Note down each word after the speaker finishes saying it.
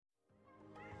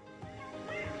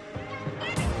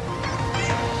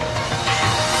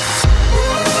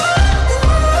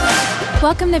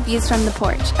Welcome to Views from the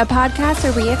Porch, a podcast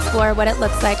where we explore what it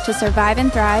looks like to survive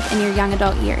and thrive in your young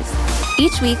adult years.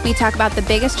 Each week, we talk about the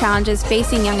biggest challenges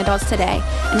facing young adults today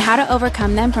and how to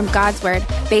overcome them from God's Word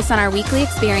based on our weekly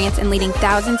experience in leading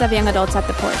thousands of young adults at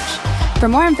the Porch. For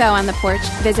more info on the Porch,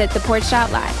 visit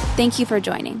theporch.live. Thank you for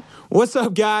joining. What's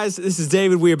up, guys? This is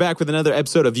David. We are back with another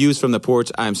episode of Views from the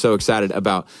Porch. I'm so excited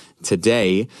about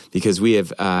today because we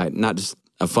have not just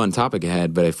a fun topic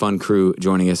ahead, but a fun crew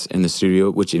joining us in the studio,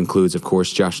 which includes, of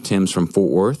course, Josh Timms from Fort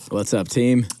Worth. What's up,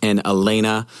 team? And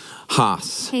Elena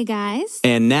Haas. Hey, guys.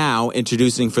 And now,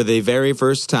 introducing for the very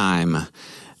first time,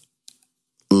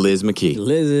 Liz McKee.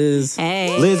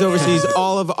 Hey. Liz oversees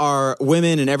all of our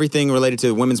women and everything related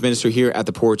to women's ministry here at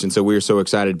the Porch, and so we are so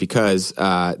excited because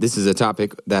this is a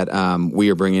topic that we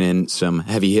are bringing in some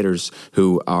heavy hitters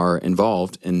who are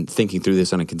involved in thinking through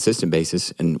this on a consistent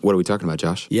basis. And what are we talking about,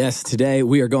 Josh? Yes, today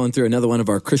we are going through another one of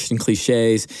our Christian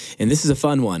cliches, and this is a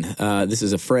fun one. This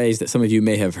is a phrase that some of you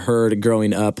may have heard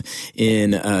growing up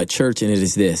in church, and it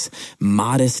is this: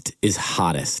 modest is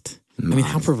hottest. I mean,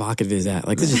 how provocative is that?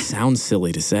 Like, this just sounds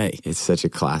silly to say. It's such a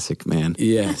classic, man.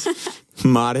 Yes.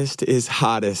 Modest is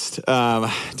hottest.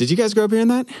 Did you guys grow up hearing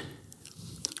that?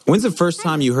 When's the first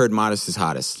time you heard modest is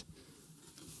hottest?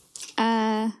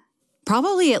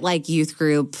 Probably at like youth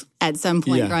group at some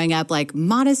point growing up, like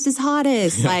modest is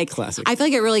hottest. Yeah, like classic. I feel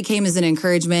like it really came as an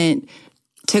encouragement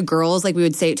to girls. Like we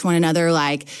would say it to one another,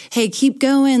 like, hey, keep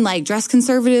going, like dress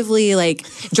conservatively, like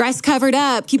dress covered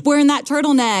up, keep wearing that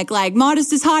turtleneck, like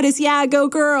modest is hottest, yeah, go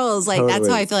girls. Like That's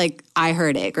how I feel like I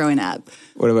heard it growing up.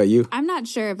 What about you? I'm not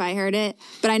sure if I heard it,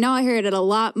 but I know I heard it a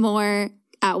lot more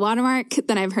at Watermark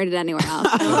than I've heard it anywhere else.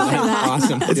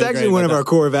 Awesome. It's actually one of our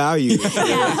core values.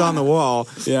 It's on the wall.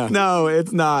 Yeah. No,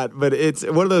 it's not. But it's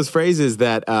one of those phrases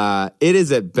that it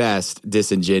is at best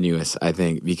disingenuous, I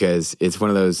think, because it's one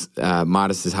of those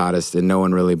modest is hottest and no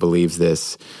one really believes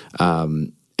this.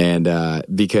 And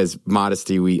because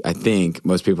modesty, I think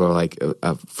most people are like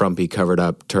a frumpy, covered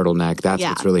up turtleneck. That's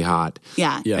what's really hot.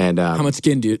 Yeah. And how much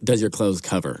skin does your clothes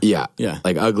cover? Yeah. Yeah.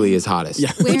 Like ugly is hottest.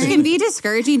 Yeah. Which can be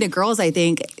discouraging to girls, I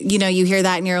think. You know, you hear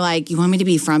that and you're like, you want me to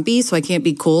be frumpy so I can't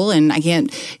be cool and I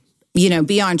can't,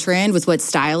 be on trend with what's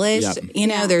stylish.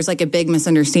 Yep. There's like a big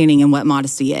misunderstanding in what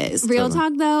modesty is. Real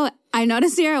talk, though, I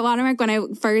noticed here at Watermark when I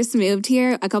first moved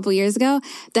here a couple years ago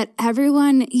that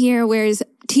everyone here wears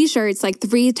T-shirts like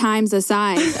 3 times the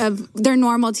size of their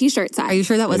normal T-shirt size. Are you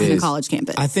sure that wasn't a college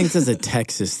campus? I think that's a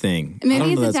Texas thing.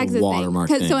 Maybe it's a that's Texas Watermark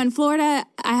thing. thing. So in Florida,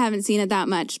 I haven't seen it that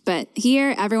much, but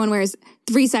here everyone wears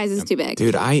 3 sizes too big.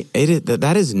 Dude,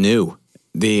 that is new.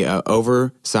 The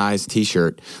oversized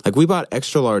T-shirt. Like we bought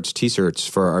extra large T-shirts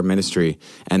for our ministry,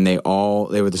 and they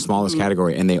were the smallest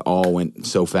category, and they all went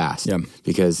so fast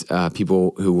because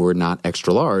people who were not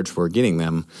extra large were getting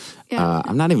them.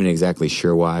 I'm not even exactly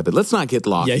sure why, but let's not get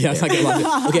lost. Let's not get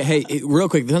lost. Okay, hey, real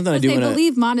quick, something I do want to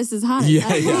believe modest is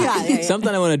hottest. Something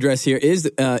I want to address here is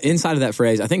inside of that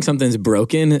phrase. I think something's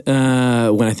broken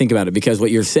when I think about it, because what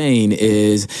you're saying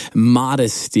is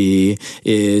modesty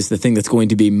is the thing that's going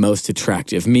to be most attractive.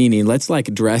 Meaning, let's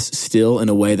like dress still in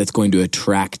a way that's going to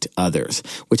attract others,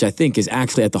 which I think is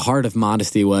actually at the heart of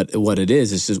modesty. What it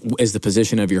is the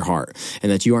position of your heart,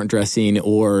 and that you aren't dressing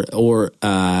or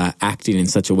acting in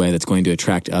such a way that's going to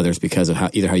attract others because of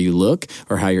either how you look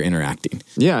or how you're interacting.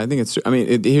 Yeah, I think it's true. I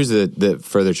mean, here's the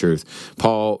further truth.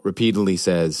 Paul repeatedly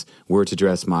says we're to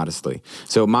dress modestly.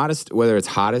 So modest, whether it's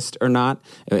hottest or not,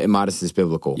 modest is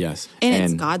biblical. Yes. And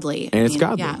it's godly. And it's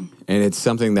godly. Yeah. And it's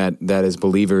something that as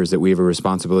believers that we have a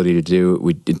responsibility to do.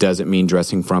 It doesn't mean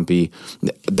dressing frumpy.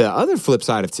 The other flip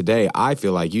side of today, I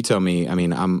feel like, you tell me, I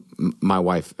mean, my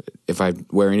wife, if I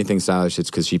wear anything stylish, it's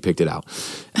because she picked it out.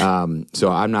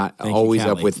 So I'm not always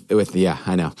up with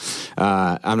I know.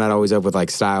 I'm not always up with like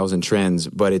styles and trends,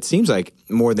 but it seems like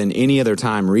more than any other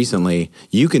time recently,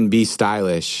 you can be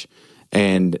stylish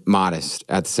and modest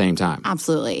at the same time.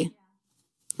 Absolutely.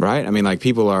 Right? I mean, like,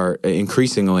 people are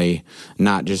increasingly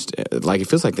not just, like, it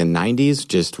feels like the 90s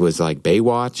just was like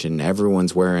Baywatch and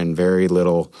everyone's wearing very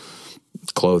little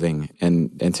clothing, and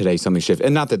today something shifted.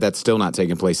 And not that that's still not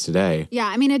taking place today. Yeah,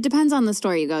 I mean, it depends on the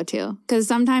store you go to. Because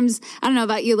sometimes, I don't know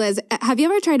about you, Liz, have you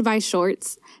ever tried to buy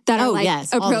shorts that are like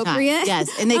appropriate? Yes,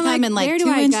 and they come in like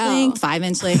 2-inch length,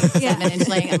 5-inch length, 7-inch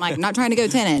length. I'm like, I'm not trying to go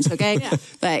 10-inch, okay? Yeah.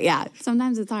 But yeah.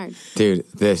 Sometimes it's hard. Dude,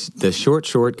 the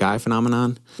short guy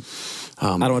phenomenon.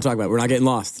 I don't want to talk about it. We're not getting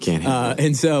lost. Can't handle it.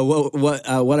 And so what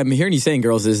I'm hearing you saying,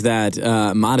 girls, is that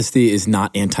modesty is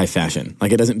not anti-fashion.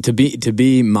 Like, it doesn't, to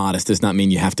be modest does not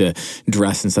mean you have to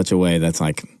dress in such a way that's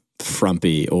like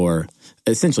frumpy or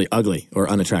essentially ugly or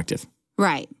unattractive.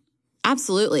 Right.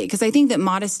 Absolutely. Because I think that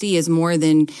modesty is more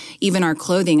than even our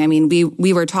clothing. I mean,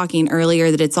 we were talking earlier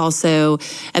that it's also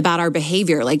about our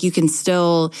behavior. Like, you can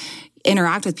still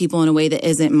interact with people in a way that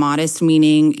isn't modest,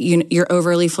 meaning you're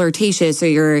overly flirtatious, or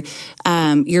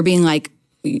you're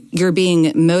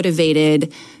being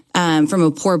motivated from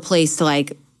a poor place to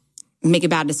like make a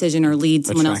bad decision or lead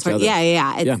someone else.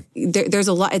 There's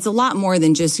a lot. It's a lot more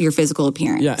than just your physical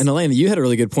appearance. Yeah, and Elena, you had a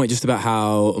really good point just about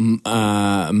how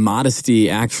modesty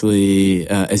actually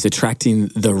is attracting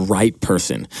the right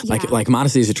person. Yeah. Like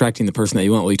modesty is attracting the person that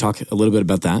you want. Will you talk a little bit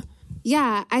about that?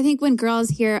 Yeah, I think when girls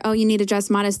hear, oh, you need to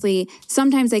dress modestly,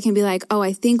 sometimes they can be like, oh,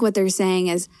 I think what they're saying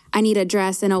is I need to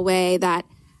dress in a way that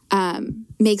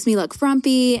makes me look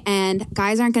frumpy, and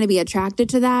guys aren't going to be attracted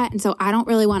to that. And so I don't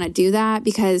really want to do that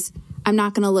because I'm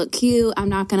not going to look cute. I'm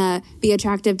not going to be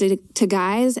attractive to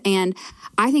guys. And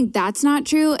I think that's not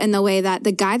true in the way that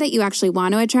the guy that you actually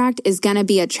want to attract is going to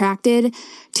be attracted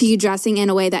to you dressing in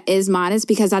a way that is modest,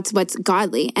 because that's what's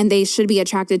godly, and they should be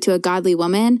attracted to a godly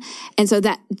woman. And so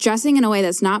that dressing in a way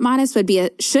that's not modest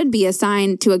should be a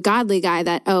sign to a godly guy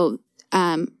that,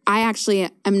 I actually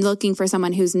am looking for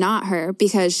someone who's not her,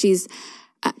 because she's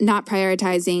not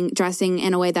prioritizing dressing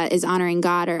in a way that is honoring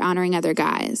God or honoring other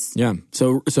guys. Yeah.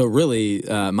 So really,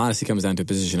 modesty comes down to a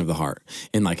position of the heart,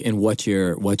 and what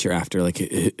you're after. Like,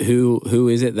 who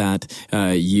is it that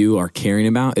you are caring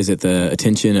about? Is it the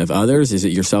attention of others? Is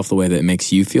it yourself, the way that it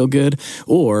makes you feel good?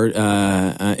 Or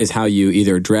is how you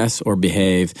either dress or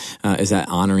behave, is that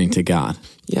honoring to God?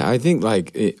 Yeah, I think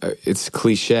it's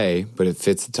cliche, but it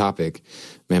fits the topic.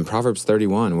 Man, Proverbs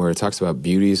 31, where it talks about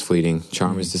beauty is fleeting,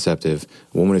 charm is deceptive,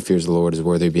 a woman who fears the Lord is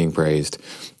worthy of being praised.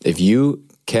 If you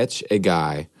catch a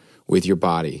guy with your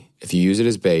body, if you use it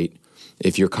as bait,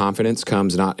 if your confidence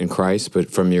comes not in Christ,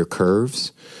 but from your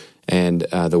curves, and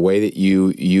the way that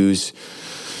you use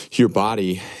your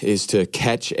body is to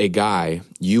catch a guy,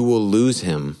 you will lose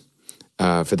him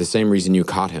for the same reason you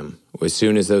caught him. As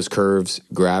soon as those curves,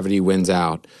 gravity wins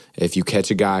out, if you catch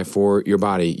a guy for your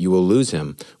body, you will lose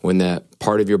him when that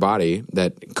part of your body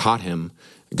that caught him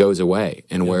goes away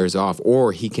and wears off,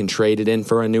 or he can trade it in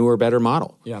for a newer, better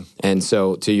model. Yeah. And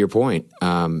so, to your point,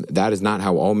 that is not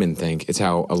how all men think. It's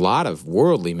how a lot of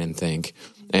worldly men think.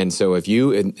 And so if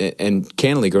you, and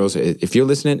candidly, girls, if you're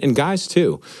listening, and guys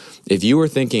too, if you were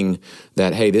thinking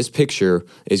that, hey, this picture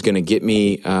is going to get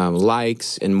me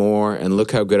likes and more, and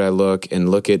look how good I look, and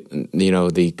look at,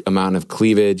 the amount of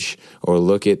cleavage, or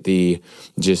look at the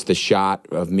shot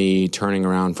of me turning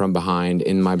around from behind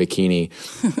in my bikini,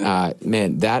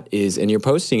 man, that is, and you're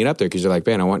posting it up there because you're like,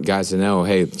 man, I want guys to know,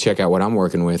 hey, check out what I'm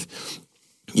working with.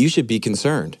 You should be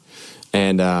concerned.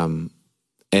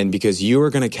 And because you are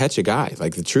going to catch a guy,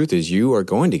 like, the truth is, you are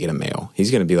going to get a male.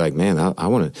 He's going to be like, man, I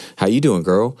want to, how you doing,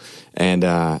 girl? And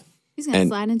he's going to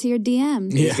slide into your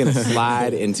DMs. He's going to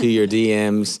slide into your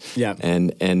DMs. Yeah.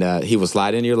 And he will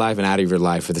slide into your life and out of your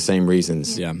life for the same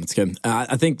reasons. Yeah, that's good.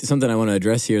 I think something I want to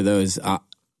address here, though, is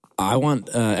I want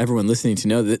everyone listening to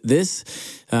know that this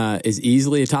is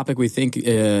easily a topic we think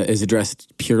is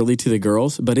addressed purely to the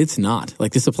girls, but it's not.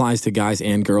 Like, this applies to guys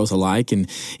and girls alike,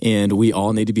 and we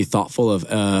all need to be thoughtful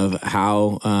of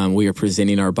how we are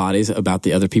presenting our bodies about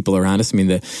the other people around us. I mean,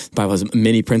 the Bible has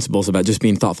many principles about just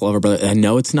being thoughtful of our brother. I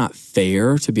know it's not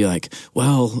fair to be like,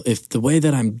 well, if the way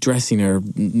that I'm dressing, or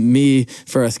me,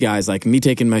 for us guys, like me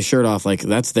taking my shirt off, like,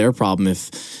 that's their problem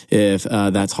if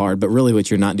that's hard. But really what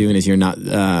you're not doing is you're not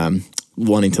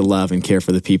wanting to love and care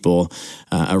for the people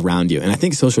around you. And I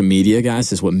think social media,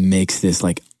 guys, is what makes this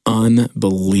like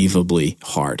unbelievably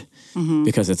hard,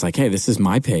 because it's like, hey, this is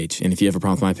my page, and if you have a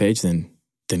problem with my page, then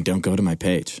don't go to my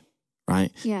page,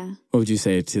 right? Yeah. What would you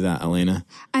say to that, Elena?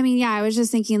 I mean, yeah, I was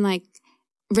just thinking, like,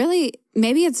 really,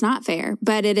 maybe it's not fair,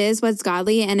 but it is what's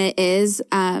godly, and it is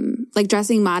like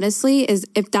dressing modestly is,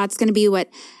 if that's going to be what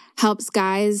helps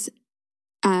guys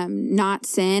not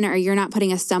sin, or you're not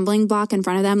putting a stumbling block in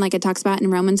front of them, like it talks about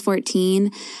in Romans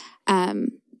 14,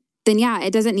 then yeah,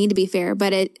 it doesn't need to be fair,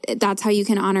 but that's how you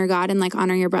can honor God and like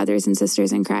honor your brothers and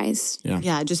sisters in Christ.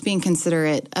 Yeah, just being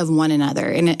considerate of one another.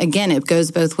 And again, it goes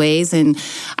both ways. And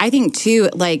I think too,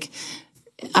 like,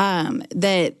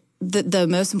 that the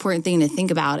most important thing to think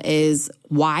about is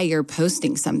why you're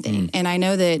posting something. And I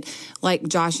know that, like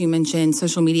Josh, you mentioned,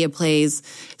 social media plays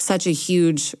such a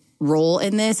huge role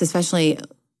in this, especially,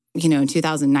 in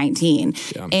 2019.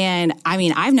 Yeah. And I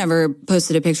mean, I've never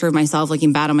posted a picture of myself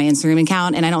looking bad on my Instagram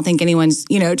account, and I don't think anyone's,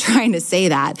 trying to say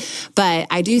that. But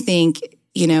I do think,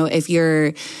 if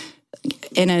you're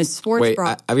in a sports Wait,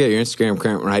 bra. I've got your Instagram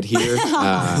account right here.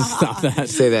 Stop that.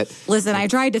 Say that. Listen, I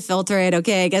tried to filter it.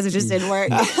 Okay, I guess it just didn't work.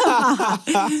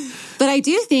 But I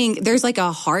do think there's like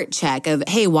a heart check of,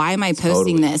 hey, why am I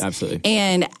posting this? Absolutely.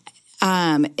 And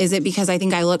is it because I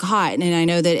think I look hot and I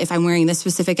know that if I'm wearing this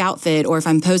specific outfit or if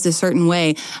I'm posed a certain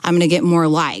way, I'm going to get more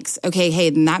likes? Okay, hey,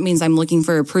 then that means I'm looking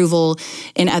for approval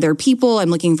in other people. I'm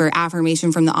looking for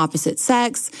affirmation from the opposite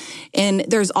sex. And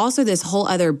there's also this whole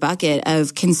other bucket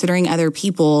of considering other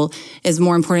people is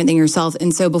more important than yourself.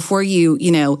 And so before you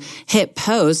hit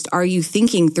post, are you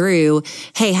thinking through,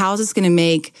 hey, how is this going to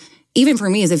make, even for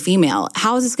me as a female,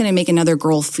 how is this going to make another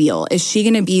girl feel? Is she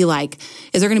going to be like,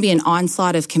 is there going to be an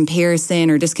onslaught of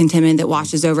comparison or discontentment that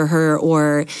washes over her?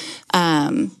 Or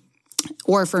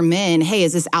for men, hey,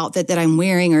 is this outfit that I'm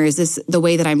wearing or is this the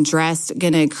way that I'm dressed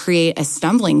going to create a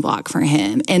stumbling block for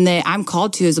him? And that I'm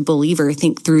called to, as a believer,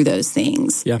 think through those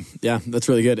things. Yeah, that's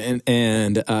really good.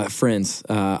 And friends,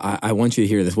 I want you to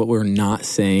hear this. What we're not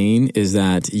saying is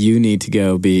that you need to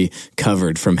go be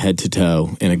covered from head to toe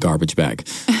in a garbage bag.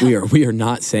 We are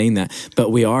not saying that,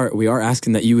 but we are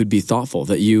asking that you would be thoughtful,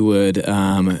 that you would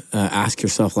ask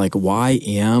yourself, like, why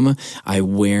am I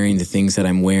wearing the things that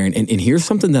I'm wearing? And here's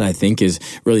something that I think is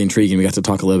really intriguing. We got to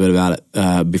talk a little bit about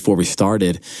it before we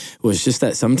started, was just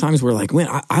that sometimes we're like,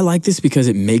 man, I like this because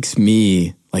it makes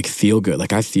me like feel good.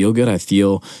 Like I feel good. I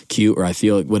feel cute, or I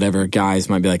feel whatever. Guys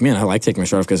might be like, man, I like taking my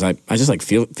shirt off because I just like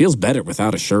feels better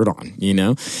without a shirt on,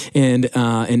 And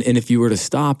if you were to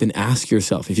stop and ask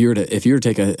yourself, if you were to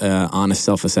take a honest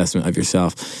self-assessment of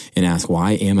yourself and ask,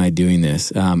 why am I doing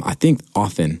this? I think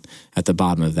often at the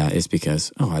bottom of that is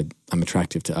because, I'm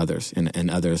attractive to others,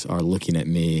 and others are looking at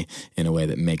me in a way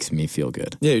that makes me feel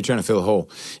good. Yeah, you're trying to fill a hole.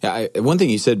 Yeah, one thing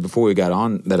you said before we got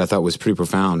on that I thought was pretty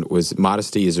profound was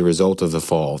modesty is a result of the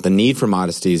fall. The need for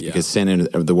modesty is because sin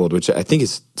in the world, which I think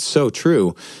is so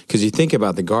true, because you think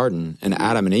about the garden and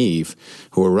Adam and Eve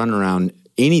who were running around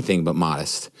anything but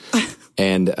modest.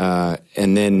 And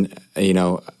then,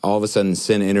 all of a sudden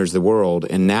sin enters the world.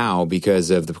 And now, because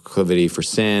of the proclivity for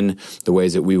sin, the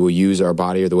ways that we will use our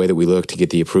body or the way that we look to get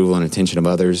the approval and attention of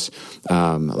others,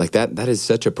 like that is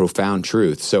such a profound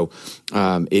truth. So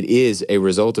it is a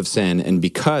result of sin. And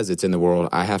because it's in the world,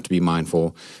 I have to be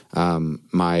mindful.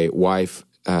 My wife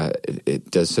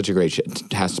it does such a great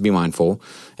has to be mindful.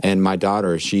 And my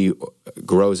daughter, she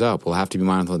grows up, will have to be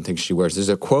mindful of things she wears. There's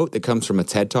a quote that comes from a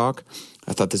TED Talk.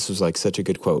 I thought this was like such a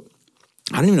good quote.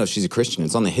 I don't even know if she's a Christian.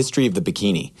 It's on the history of the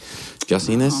bikini. Have y'all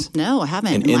seen this? No, I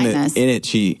haven't. And in it,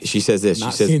 she says this.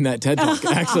 Not she says, seen that TED Talk,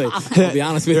 actually. I'll be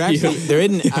honest with you. There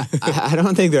isn't. I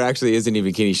don't think there actually is any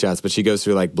bikini shots, but she goes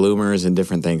through like bloomers and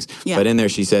different things. Yeah. But in there,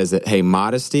 she says that, hey,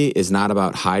 modesty is not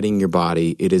about hiding your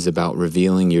body. It is about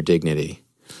revealing your dignity.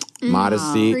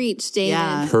 Modesty. Preach, David.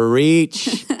 Yeah.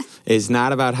 Preach. Is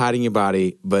not about hiding your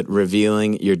body, but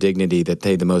revealing your dignity. That,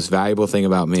 hey, the most valuable thing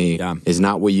about me is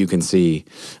not what you can see,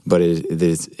 but it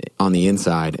is on the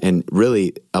inside, and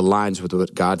really aligns with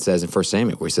what God says in 1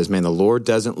 Samuel, where he says, man, the Lord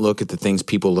doesn't look at the things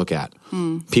people look at.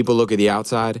 People look at the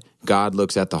outside. God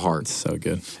looks at the heart. So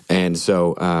good. And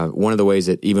so one of the ways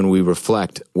that even we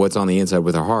reflect what's on the inside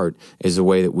with our heart is the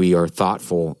way that we are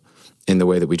thoughtful in the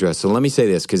way that we dress. So let me say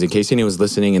this, because in case anyone's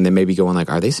listening and they may be going like,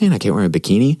 are they saying I can't wear a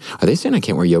bikini? Are they saying I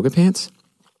can't wear yoga pants?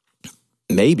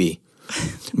 Maybe.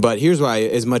 But here's why,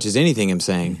 as much as anything I'm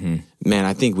saying, man,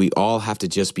 I think we all have to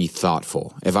just be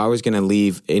thoughtful. If I was going to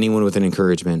leave anyone with an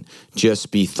encouragement,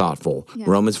 just be thoughtful. Yeah.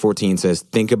 Romans 14 says,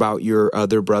 think about your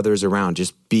other brothers around.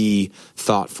 Just be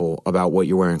thoughtful about what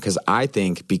you're wearing. Because I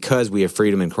think because we have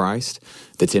freedom in Christ,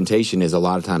 the temptation is a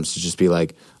lot of times to just be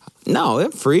like, no,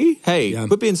 I'm free. Hey,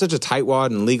 quit being such a tightwad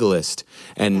and legalist.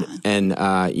 And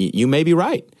you may be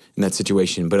right in that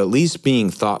situation, but at least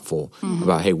being thoughtful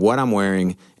about, hey, what I'm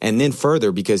wearing. And then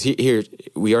further, because here,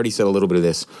 we already said a little bit of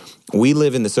this. We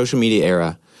live in the social media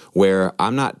era where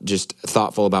I'm not just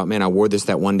thoughtful about, man, I wore this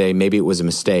that one day, maybe it was a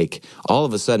mistake. All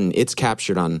of a sudden, it's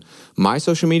captured on my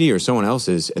social media or someone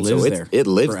else's, and so it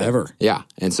lives forever. There. Yeah,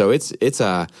 and so it's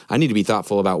I need to be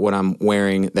thoughtful about what I'm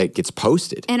wearing that gets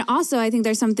posted. And also, I think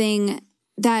there's something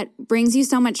that brings you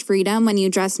so much freedom when you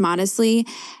dress modestly,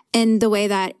 in the way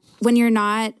that when you're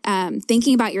not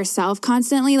thinking about yourself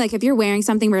constantly, like if you're wearing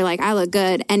something where like, I look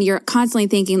good, and you're constantly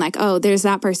thinking like, oh, there's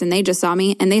that person, they just saw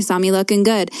me and they saw me looking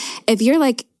good.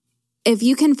 If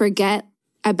you can forget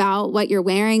about what you're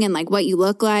wearing and like what you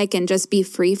look like and just be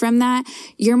free from that,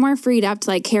 you're more freed up to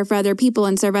like care for other people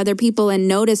and serve other people and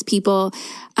notice people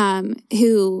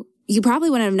who you probably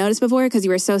wouldn't have noticed before because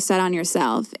you were so set on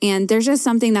yourself. And there's just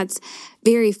something that's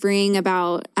very freeing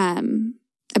about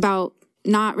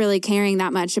not really caring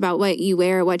that much about what you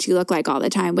wear or what you look like all the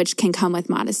time, which can come with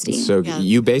modesty. So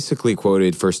you basically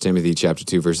quoted 1 Timothy chapter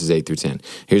 2, verses 8 through 10.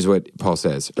 Here's what Paul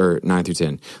says, or 9 through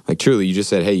 10. Like, truly, you just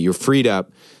said, hey, you're freed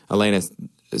up. Elena,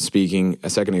 speaking a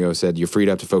second ago, said you're freed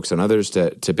up to focus on others,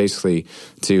 to basically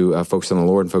focus on the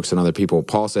Lord and focus on other people.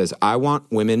 Paul says, I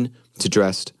want women to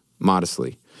dress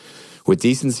modestly, with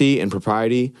decency and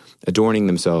propriety, adorning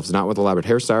themselves, not with elaborate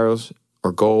hairstyles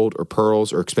or gold or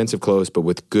pearls or expensive clothes, but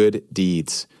with good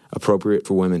deeds appropriate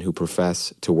for women who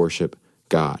profess to worship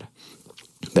God.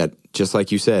 That, just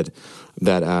like you said,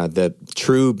 that the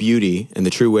true beauty and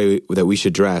the true way that we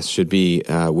should dress should be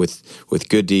with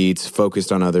good deeds,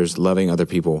 focused on others, loving other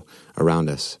people around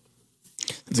us.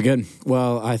 That's good.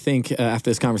 Well, I think after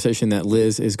this conversation that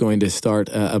Liz is going to start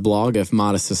a blog of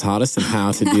Modest is Hottest and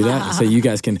how to do that. So you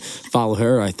guys can follow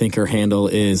her. I think her handle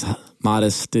is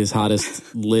Modest is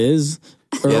Hottest Liz.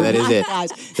 Yeah, that is it.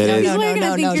 That is.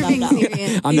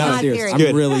 No. I'm not serious.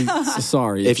 I'm really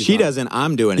sorry. If she doesn't,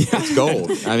 I'm doing it. It's gold.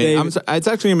 I mean, it's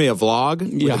actually going to be a vlog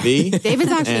with a V.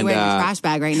 David's actually wearing a trash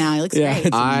bag right now. He looks great.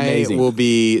 I will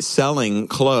be selling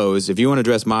clothes. If you want to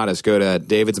dress modest, go to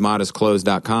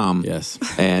davidsmodestclothes.com. Yes.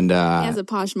 He And has a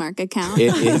Poshmark account.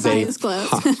 It is his clothes.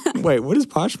 Wait, what is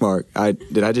Poshmark?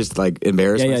 Did I just like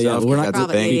embarrass myself? We're not, that's a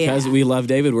thing? because we love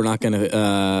David, we're not going to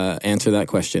answer that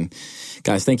question.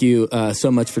 Guys, thank you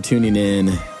so much for tuning in.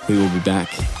 We will be back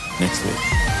next week.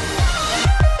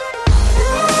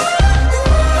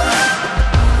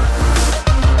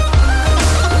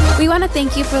 We want to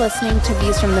thank you for listening to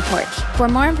Views from the Porch. For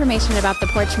more information about The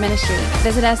Porch Ministry,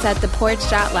 visit us at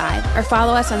theporch.live or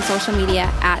follow us on social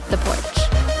media at The Porch.